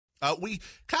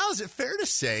Kyle, is it fair to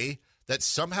say that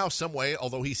somehow, some way,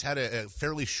 although he's had a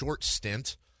fairly short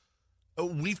stint,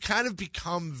 we've kind of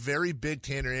become very big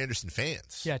Tanner Anderson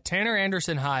fans? Yeah, Tanner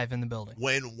Anderson hive in the building.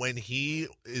 When he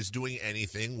is doing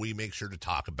anything, we make sure to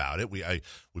talk about it. We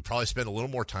probably spend a little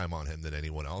more time on him than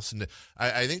anyone else, and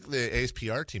I think the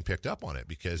ASPR team picked up on it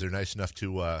because they're nice enough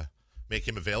to make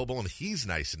him available, and he's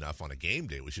nice enough on a game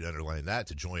day. We should underline that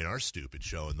to join our stupid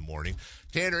show in the morning.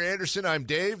 Tanner Anderson, I'm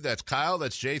Dave. That's Kyle.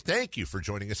 That's Jay. Thank you for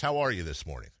joining us. How are you this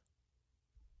morning?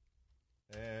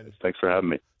 And thanks for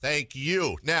having me. Thank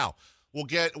you. Now, we'll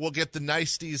get the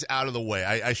niceties out of the way.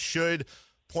 I should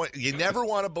point. You never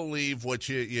want to believe what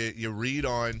you read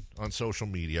on social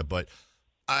media, but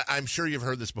I'm sure you've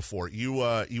heard this before. You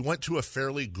went to a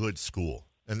fairly good school,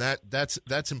 and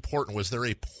that's important. Was there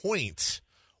a point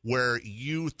where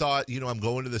you thought, I'm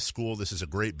going to this school, this is a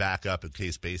great backup in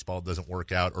case baseball doesn't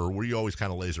work out, or were you always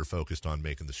kind of laser focused on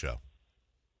making the show?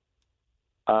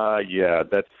 Yeah,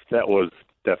 that was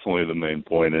definitely the main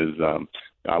point. Is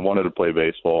I wanted to play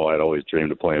baseball. I'd always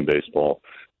dreamed of playing baseball,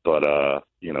 but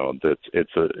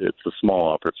it's a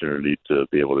small opportunity to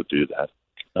be able to do that,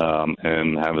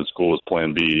 and having school as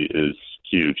Plan B is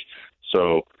huge.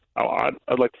 So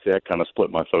I'd like to say I kind of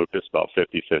split my focus about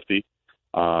 50-50.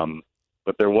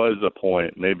 But there was a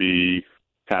point, maybe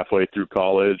halfway through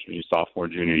college, sophomore,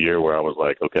 junior year, where I was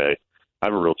like, okay, I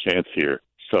have a real chance here.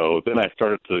 So then I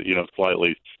started to,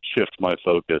 slightly shift my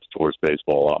focus towards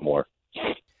baseball a lot more.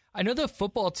 I know the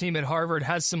football team at Harvard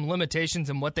has some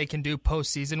limitations in what they can do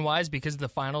postseason-wise because of the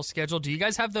final schedule. Do you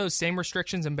guys have those same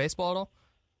restrictions in baseball at all?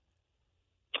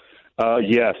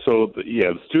 Yeah. So,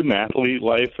 the student-athlete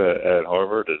life at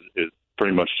Harvard is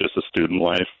pretty much just a student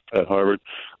life at Harvard.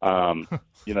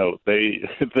 They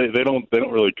don't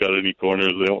really cut any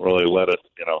corners. They don't really let us,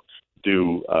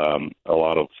 do a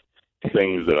lot of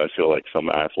things that I feel like some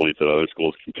athletes at other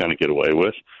schools can kind of get away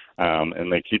with.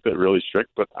 And they keep it really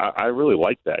strict, but I really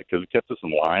like that because it kept us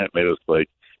in line. It made us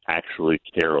actually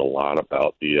care a lot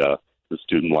about the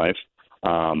student life.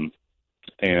 From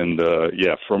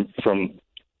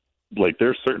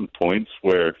there's certain points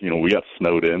where, we got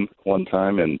snowed in one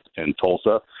time in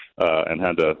Tulsa, and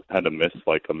had to miss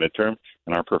a midterm,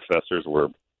 and our professors were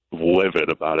livid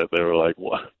about it. They were like,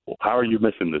 "What? How are you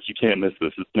missing this? You can't miss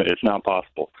this. It's not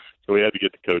possible." So we had to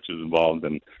get the coaches involved,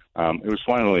 and it was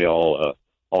finally all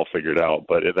figured out.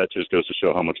 But that just goes to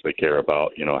show how much they care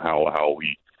about, how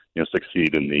we,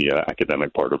 succeed in the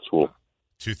academic part of school.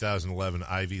 2011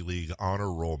 Ivy League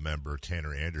honor roll member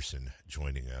Tanner Anderson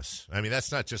joining us. I mean,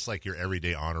 that's not just like your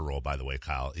everyday honor roll, by the way,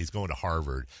 Kyle. He's going to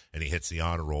Harvard, and he hits the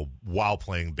honor roll while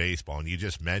playing baseball, and you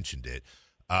just mentioned it.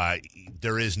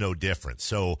 There is no difference.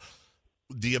 So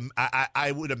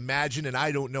I would imagine, and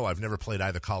I don't know, I've never played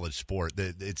either college sport,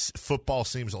 that football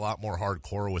seems a lot more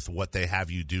hardcore with what they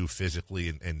have you do physically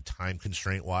and time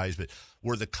constraint-wise, but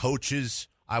were the coaches,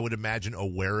 I would imagine,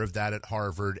 aware of that at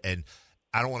Harvard, and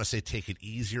I don't want to say take it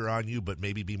easier on you, but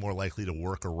maybe be more likely to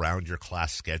work around your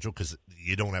class schedule because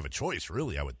you don't have a choice,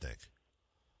 really, I would think.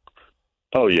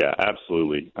 Oh, yeah,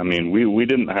 absolutely. I mean, we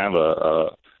didn't have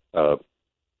a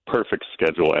perfect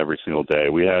schedule every single day.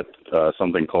 We had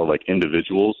something called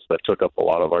individuals that took up a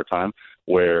lot of our time,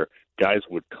 where guys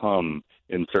would come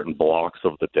in certain blocks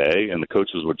of the day, and the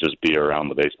coaches would just be around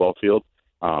the baseball field,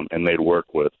 and they'd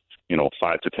work with,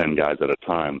 5 to 10 guys at a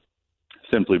time,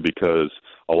 simply because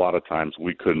a lot of times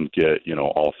we couldn't get,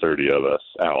 all 30 of us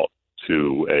out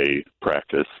to a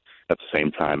practice at the same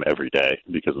time every day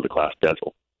because of the class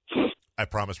schedule. I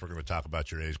promise we're going to talk about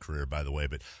your A's career, by the way,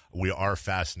 but we are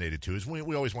fascinated, too.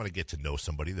 We always want to get to know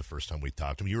somebody the first time we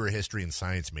talk to them. You were a history and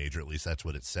science major, at least that's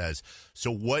what it says.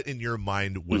 So what, in your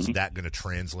mind, was that going to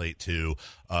translate to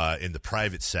in the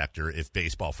private sector if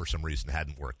baseball, for some reason,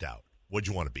 hadn't worked out? What'd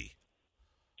you want to be?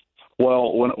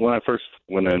 Well, when I first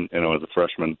went in, as a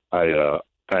freshman, I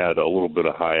had a little bit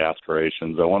of high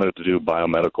aspirations. I wanted to do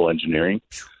biomedical engineering.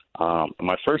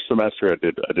 My first semester, I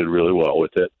did really well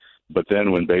with it. But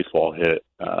then when baseball hit,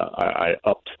 I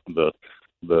upped the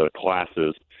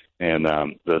classes, and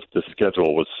the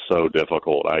schedule was so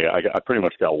difficult. I pretty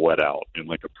much got wet out in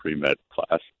a pre-med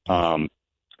class.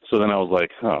 So then I was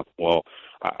like,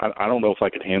 I don't know if I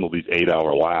could handle these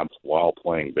 8-hour labs while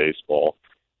playing baseball.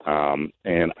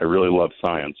 And I really loved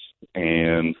science,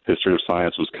 and history of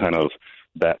science was kind of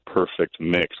that perfect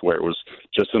mix where it was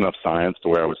just enough science to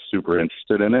where I was super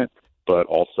interested in it, but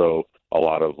also a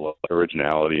lot of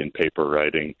originality in paper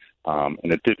writing.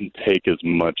 And it didn't take as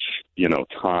much,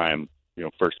 time,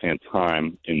 firsthand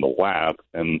time in the lab.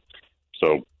 And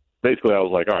so basically I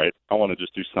was like, all right, I want to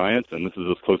just do science, and this is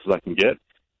as close as I can get.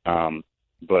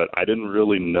 But I didn't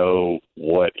really know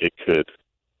what it could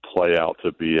play out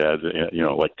to be as,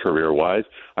 like career-wise.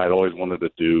 I'd always wanted to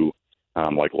do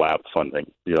like lab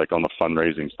funding, be like on the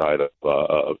fundraising side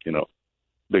of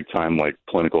big-time like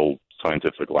clinical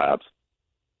scientific labs.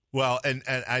 Well, and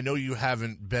I know you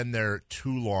haven't been there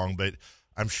too long, but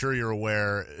I'm sure you're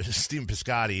aware, Stephen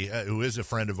Piscotty, who is a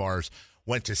friend of ours,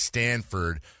 went to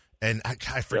Stanford, and I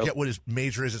forget what his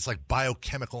major is. It's like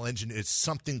biochemical engineering. It's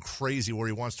something crazy where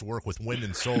he wants to work with wind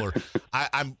and solar.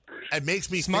 It makes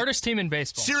me smartest team in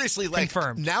baseball. Seriously, like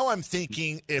confirmed. Now I'm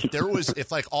thinking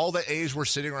if like all the A's were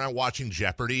sitting around watching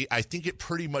Jeopardy, I think it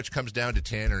pretty much comes down to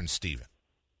Tanner and Steven.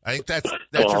 I think that's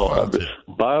your fault too.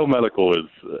 Biochemical is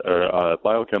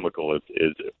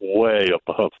way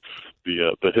above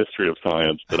the history of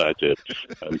science that I did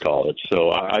in college. So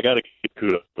I got to give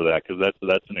kudos for that because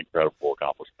that's an incredible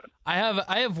accomplishment.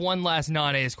 I have one last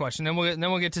non-A's question, then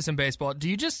we'll get to some baseball. Do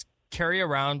you just carry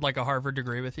around like a Harvard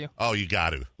degree with you? Oh, you got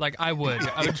to. Like I would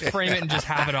frame it and just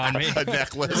have it on me. A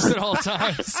necklace at all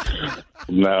times.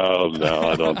 No,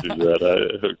 I don't do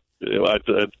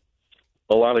that.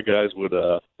 A lot of guys would,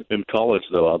 in college,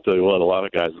 though, I'll tell you what, a lot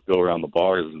of guys would go around the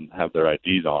bars and have their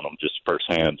IDs on them just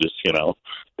firsthand. Just,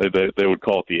 they would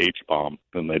call it the H-bomb,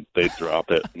 and they'd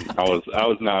drop it. And I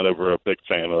was not ever a big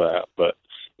fan of that, but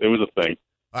it was a thing.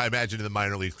 I imagine in the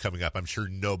minor leagues coming up, I'm sure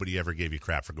nobody ever gave you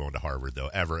crap for going to Harvard, though.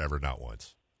 Ever, not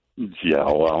once. Yeah,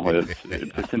 well,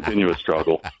 it's a continuous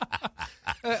struggle.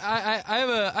 I have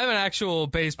an actual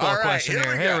baseball question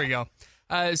here. Here we go.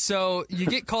 So you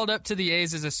get called up to the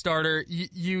A's as a starter.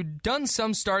 You've done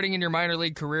some starting in your minor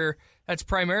league career. That's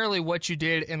primarily what you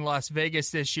did in Las Vegas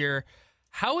this year.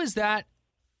 How is that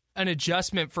an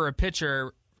adjustment for a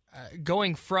pitcher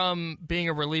going from being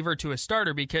a reliever to a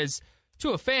starter? Because to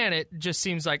a fan, it just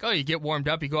seems like, you get warmed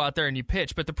up, you go out there and you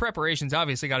pitch. But the preparation's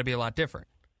obviously got to be a lot different.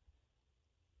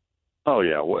 Oh,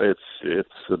 yeah. Well, it's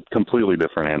a completely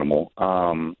different animal.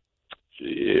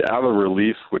 Out of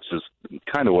relief, which is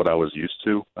kind of what I was used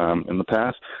to in the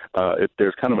past,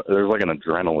 there's like an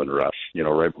adrenaline rush,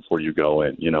 right before you go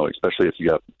in, especially if you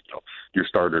got your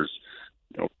starters,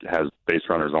 has base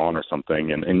runners on or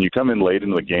something, and you come in late in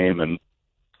the game and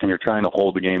you're trying to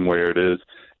hold the game where it is,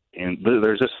 and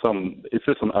there's just it's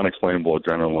just an unexplainable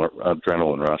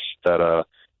adrenaline rush that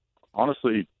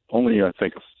honestly only I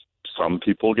think some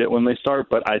people get when they start,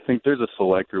 but I think there's a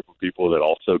select group of people that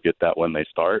also get that when they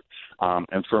start.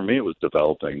 And for me, it was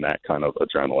developing that kind of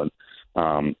adrenaline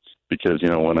because,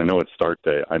 when I know it's start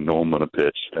day, I know I'm going to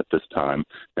pitch at this time.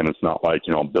 And it's not like,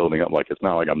 I'm building up, like it's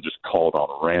not like I'm just called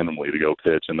on randomly to go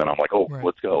pitch. And then I'm like, right.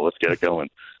 Let's go, let's get it going.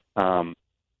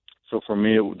 So for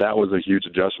me, that was a huge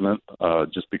adjustment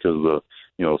just because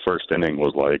the first inning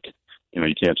was like, you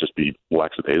can't just be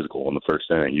lackadaisical in the first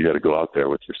inning. You got to go out there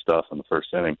with your stuff in the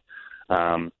first inning.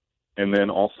 And then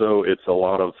also it's a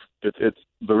lot of it's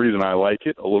the reason I like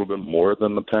it a little bit more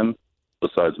than the pen,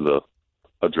 besides the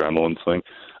adrenaline thing,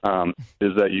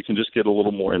 is that you can just get a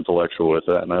little more intellectual with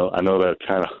that. And I know that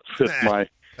kind of fits my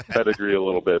pedigree a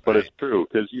little bit, but it's true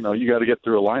because, you got to get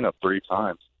through a lineup 3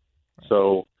 times.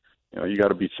 So, you got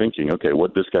to be thinking, okay,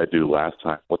 what did this guy do last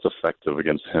time? What's effective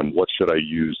against him? What should I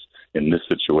use in this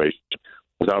situation?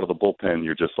 Out of the bullpen,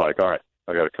 you're just like, all right,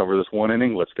 I got to cover this 1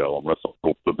 inning. Let's go. I'm going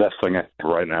to the best thing I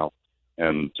have right now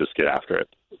and just get after it.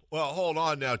 Well, hold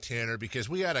on now, Tanner, because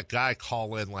we had a guy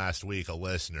call in last week, a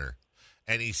listener,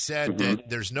 and he said that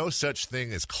there's no such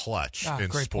thing as clutch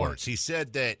in sports. Point. He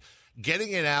said that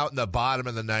getting it out in the bottom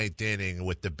of the 9th inning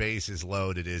with the bases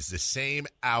loaded is the same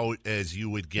out as you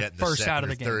would get in the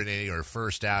second or third inning or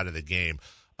first out of the game.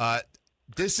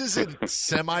 This is a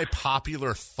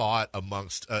semi-popular thought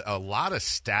amongst a lot of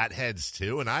stat heads,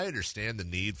 too, and I understand the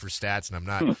need for stats, and I'm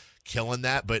not killing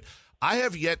that, but I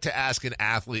have yet to ask an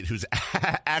athlete who's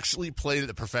actually played at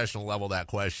the professional level that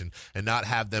question and not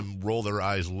have them roll their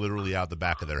eyes literally out the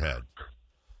back of their head.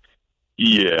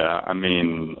 Yeah, I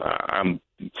mean, I'm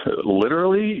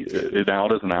literally an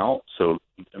out is an out, so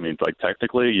I mean, like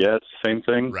technically, yeah, it's the same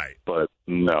thing, right? But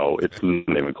no, it's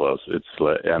not even close. It's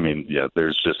I mean, yeah,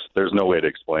 there's no way to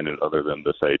explain it other than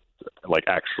to say, like,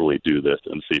 actually do this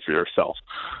and see for yourself.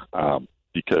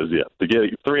 Because to get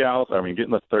 3 outs, I mean,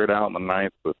 getting the 3rd out in the 9th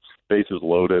with bases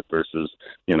loaded versus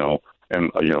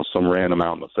some random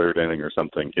out in the 3rd inning or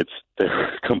something,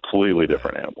 they're completely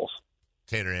different animals.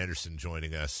 Tanner Anderson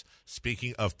joining us.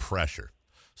 Speaking of pressure.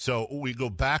 So we go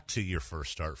back to your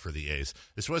first start for the A's.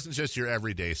 This wasn't just your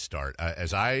everyday start.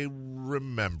 As I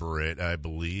remember it, I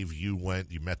believe you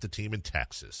met the team in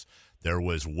Texas. There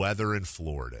was weather in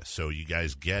Florida, so you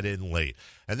guys get in late.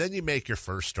 And then you make your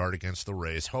first start against the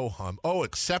Rays. Ho-hum. Oh,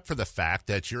 except for the fact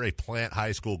that you're a Plant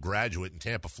High School graduate in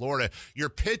Tampa, Florida. You're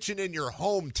pitching in your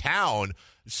hometown.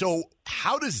 So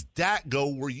how does that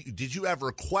go? Did you have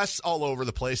requests all over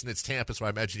the place? And it's Tampa, so I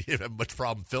imagine you didn't have much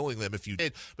problem filling them if you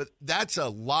did. But that's a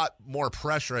lot more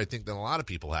pressure, I think, than a lot of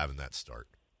people have in that start.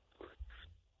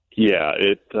 Yeah,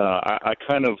 I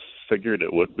kind of figured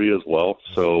it would be as well.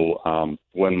 So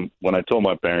when I told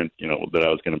my parents, that I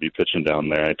was going to be pitching down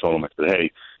there, I told them, I said,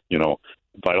 hey,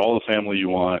 invite all the family you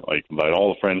want, like invite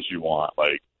all the friends you want,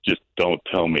 like just don't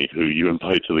tell me who you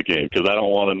invite to the game because I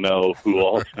don't want to know who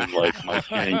else in like my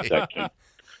cheering section.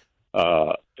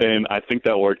 And I think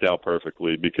that worked out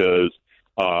perfectly because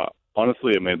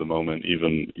honestly, it made the moment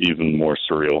even more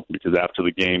surreal because after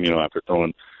the game, after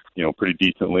throwing pretty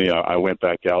decently, I went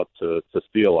back out to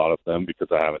see a lot of them because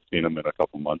I haven't seen them in a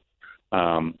couple months.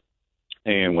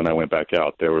 And when I went back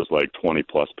out, there was like 20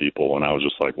 plus people, and I was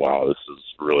just like, wow, this is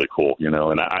really cool,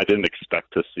 and I didn't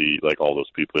expect to see like all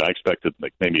those people. I expected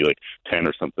like maybe like 10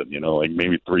 or something, like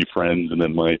maybe 3 friends and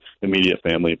then my immediate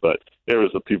family, but there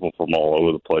was people from all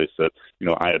over the place that,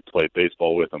 I had played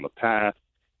baseball with in the past.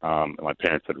 And my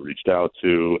parents had reached out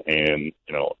to, and,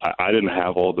 I didn't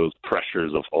have all those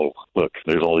pressures of, oh, look,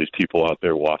 there's all these people out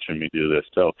there watching me do this.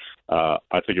 So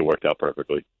I think it worked out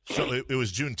perfectly. So it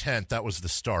was June 10th. That was the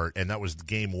start, and that was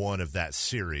game 1 of that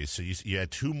series. So you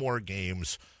had 2 more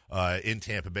games in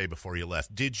Tampa Bay before you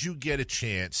left. Did you get a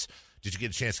chance to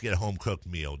get a home-cooked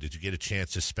meal? Did you get a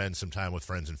chance to spend some time with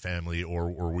friends and family, or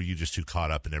were you just too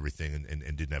caught up in everything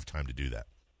and didn't have time to do that?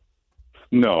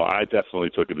 No, I definitely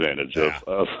took advantage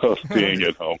of being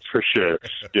at home for sure.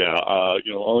 Yeah,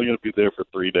 only going to be there for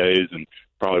 3 days and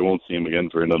probably won't see him again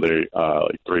for another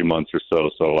 3 months or so.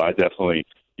 So I definitely,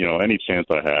 any chance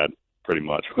I had, pretty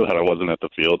much, that I wasn't at the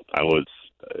field, I was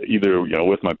either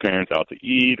with my parents out to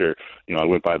eat or I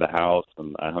went by the house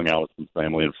and I hung out with some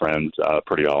family and friends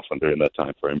pretty often during that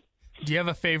time frame. Do you have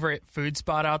a favorite food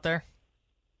spot out there?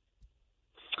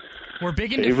 We're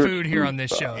big into food here on this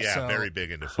show. Yeah, so. Very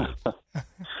big into food.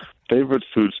 Favorite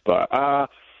food spot?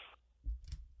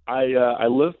 I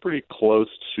live pretty close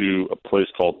to a place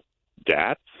called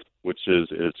Datz, which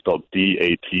it's spelled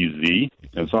D-A-T-Z.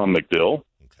 It's on MacDill.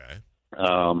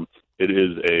 Okay.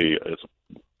 It's a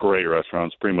great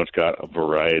restaurant. It's pretty much got a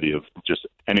variety of just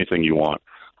anything you want.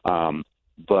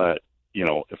 But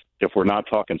if we're not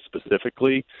talking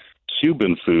specifically,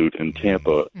 Cuban food in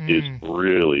Tampa is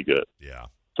really good. Yeah.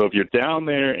 So if you're down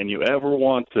there and you ever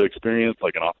want to experience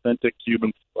like an authentic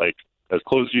Cuban, like as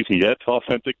close as you can get to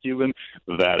authentic Cuban,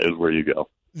 that is where you go.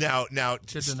 Now,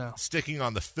 sticking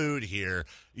on the food here,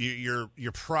 you're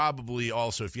probably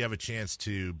also, if you have a chance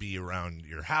to be around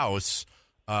your house,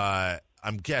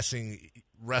 I'm guessing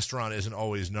restaurant isn't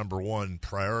always number one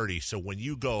priority. So when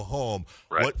you go home,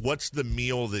 right. What's the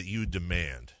meal that you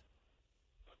demand?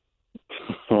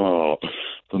 Oh,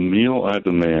 the meal I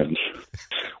demand.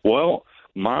 Well,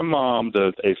 my mom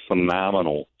does a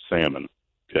phenomenal salmon.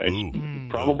 Okay,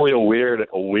 probably a weird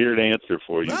answer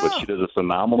for you, but she does a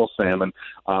phenomenal salmon,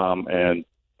 and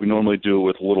we normally do it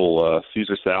with a little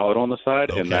Caesar salad on the side,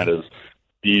 and that is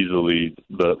easily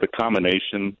the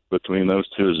combination between those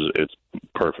two it's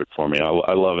perfect for me.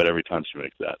 I love it every time she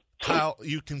makes that. Kyle,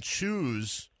 you can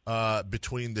choose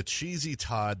between the Cheesy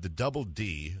Todd, the Double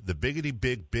D, the Biggity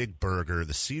Big Burger,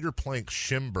 the Cedar Plank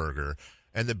Shim Burger,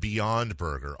 and the Beyond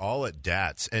Burger, all at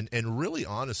Datz. And really,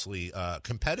 honestly,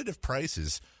 competitive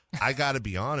prices. I got to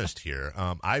be honest here.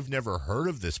 I've never heard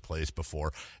of this place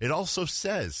before. It also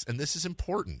says, and this is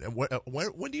important, and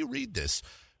when do you read this?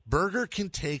 Burger can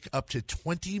take up to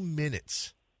 20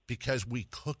 minutes because we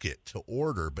cook it to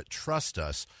order, but trust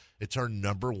us, it's our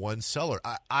number one seller.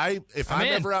 If I'm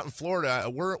ever out in Florida,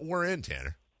 we're in,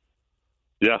 Tanner.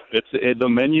 Yeah, the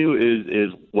menu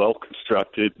is well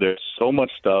constructed. There's so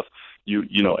much stuff.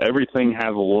 You know, everything has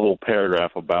a little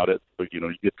paragraph about it, but you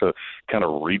get to kind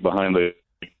of read behind the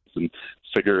and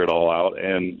figure it all out.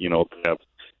 And they have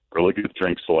really good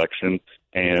drink selection.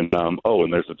 And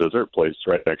and there's a dessert place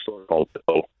right next door called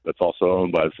Bill that's also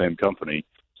owned by the same company.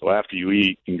 So after you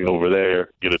eat, you can go over there,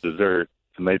 get a dessert,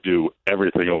 and they do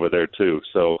everything over there too.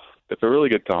 So it's a really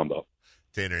good combo.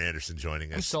 Tanner Anderson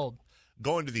joining us. I'm sold.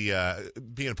 Going to the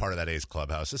being a part of that A's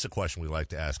clubhouse, this is a question we like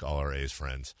to ask all our A's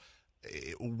friends.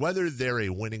 Whether they're a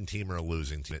winning team or a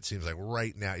losing team, it seems like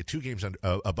right now, 2 games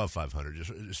above 500,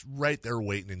 just right there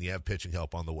waiting, and you have pitching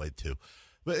help on the way too.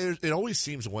 But it always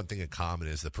seems one thing in common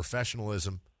is the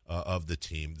professionalism of the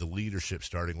team, the leadership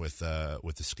starting with the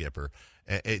skipper.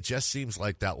 It just seems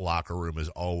like that locker room is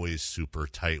always super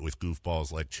tight with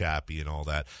goofballs like Chappie and all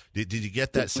that. Did you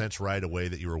get that sense right away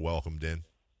that you were welcomed in?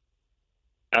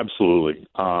 Absolutely.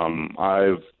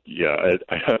 I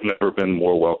have never been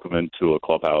more welcome into a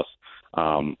clubhouse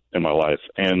in my life,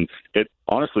 and it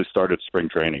honestly started spring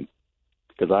training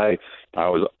because I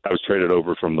was traded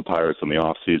over from the Pirates in the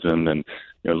off season, and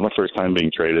it was my first time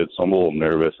being traded, so I'm a little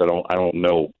nervous. I don't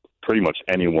know pretty much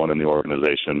anyone in the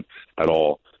organization at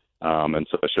all, and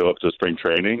so I show up to spring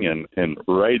training, and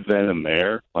right then and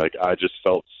there, like I just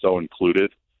felt so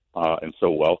included and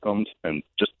so welcomed, and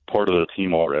just part of the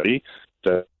team already.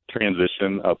 The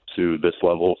transition up to this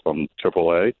level from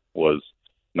AAA was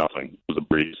nothing. It was a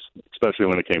breeze, especially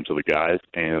when it came to the guys.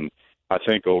 And I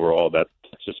think overall that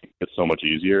just gets so much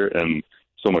easier and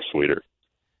so much sweeter.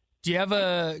 Do you have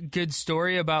a good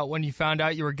story about when you found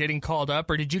out you were getting called up,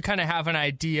 or did you kind of have an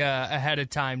idea ahead of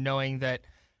time knowing that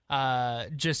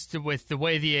just with the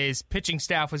way the A's pitching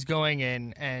staff was going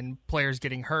and players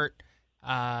getting hurt,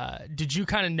 did you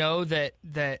kind of know that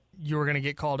you were going to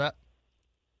get called up?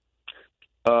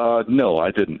 No, I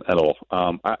didn't at all.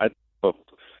 I have a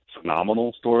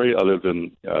phenomenal story other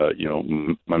than,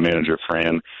 my manager,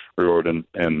 Fran Riordan,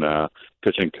 and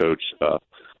pitching coach,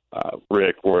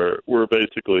 Rick, we're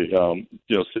basically,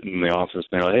 sitting in the office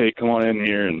and they're like, hey, come on in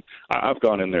here. And I've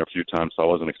gone in there a few times, so I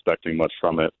wasn't expecting much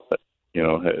from it. But,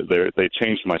 they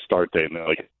changed my start date and they're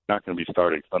like, not going to be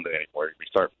starting Sunday anymore. We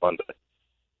start Monday.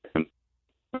 And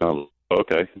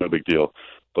okay, no big deal.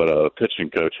 But pitching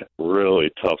coach had a really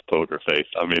tough poker face.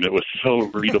 I mean, it was so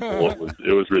readable.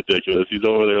 It was ridiculous. He's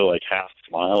over there like half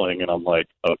smiling, and I'm like,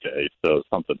 okay, so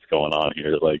something's going on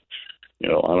here. Like, I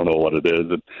don't know what it is.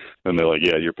 And they're like,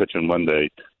 yeah, you're pitching Monday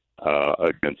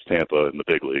against Tampa in the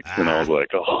big leagues. And I was like,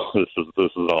 oh, this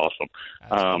is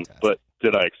awesome. But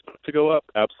did I expect to go up?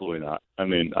 Absolutely not. I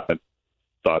mean, I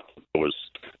thought I was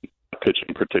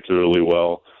pitching particularly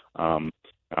well.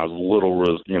 I was a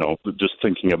little, just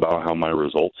thinking about how my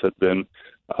results had been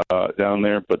down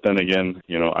there. But then again,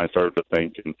 I started to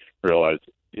think and realize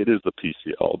it is the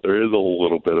PCL. There is a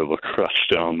little bit of a crush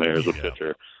down there as a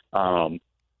pitcher.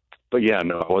 But yeah,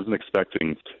 no, I wasn't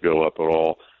expecting to go up at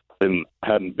all. And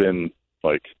hadn't been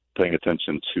like paying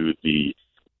attention to the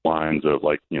lines of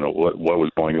like, what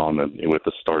was going on with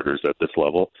the starters at this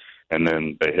level. And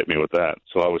then they hit me with that.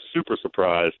 So I was super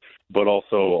surprised, but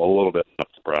also a little bit not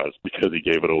surprised because he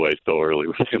gave it away so early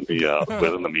within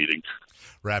the meeting.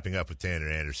 Wrapping up with Tanner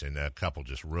Anderson, a couple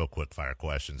just real quick fire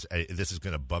questions. This is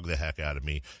going to bug the heck out of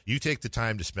me. You take the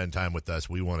time to spend time with us.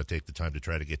 We want to take the time to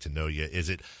try to get to know you. Is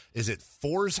it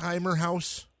Forsheimer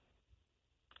House?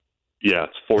 Yeah,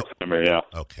 it's Forsheimer. Yeah.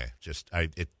 Okay. Just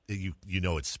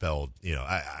it's spelled.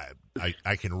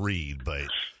 I can read, but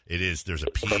it is. There's a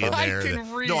P in there. I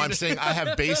can read. No, I'm saying I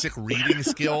have basic reading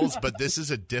skills, but this is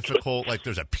a difficult. Like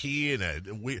there's a P and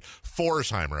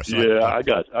Forsheimer. So yeah, I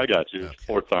got you. Okay.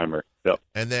 Forsheimer. Yep.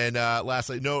 And then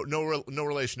lastly, no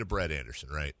relation to Brett Anderson,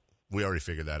 right? We already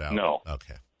figured that out. No.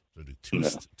 Okay.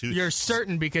 You're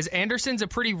certain because Anderson's a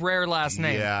pretty rare last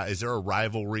name. Yeah. Is there a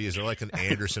rivalry? Is there like an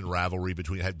Anderson rivalry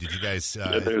between? Did you guys?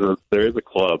 There is a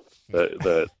club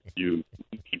that you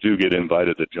do get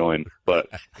invited to join, but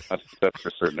that's for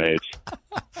a certain age.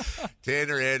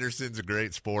 Tanner Anderson's a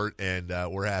great sport, and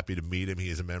we're happy to meet him. He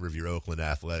is a member of your Oakland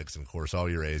Athletics, and of course, all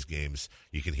your A's games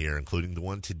you can hear, including the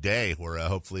one today, where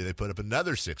hopefully they put up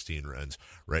another 16 runs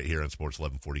right here on Sports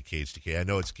 1140 KHTK. I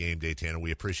know it's game day, Tanner.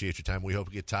 We appreciate your time. We hope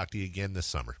we get to talk to you again this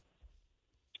summer.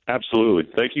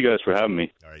 Absolutely. Thank you guys for having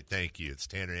me. All right, thank you. It's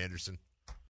Tanner Anderson.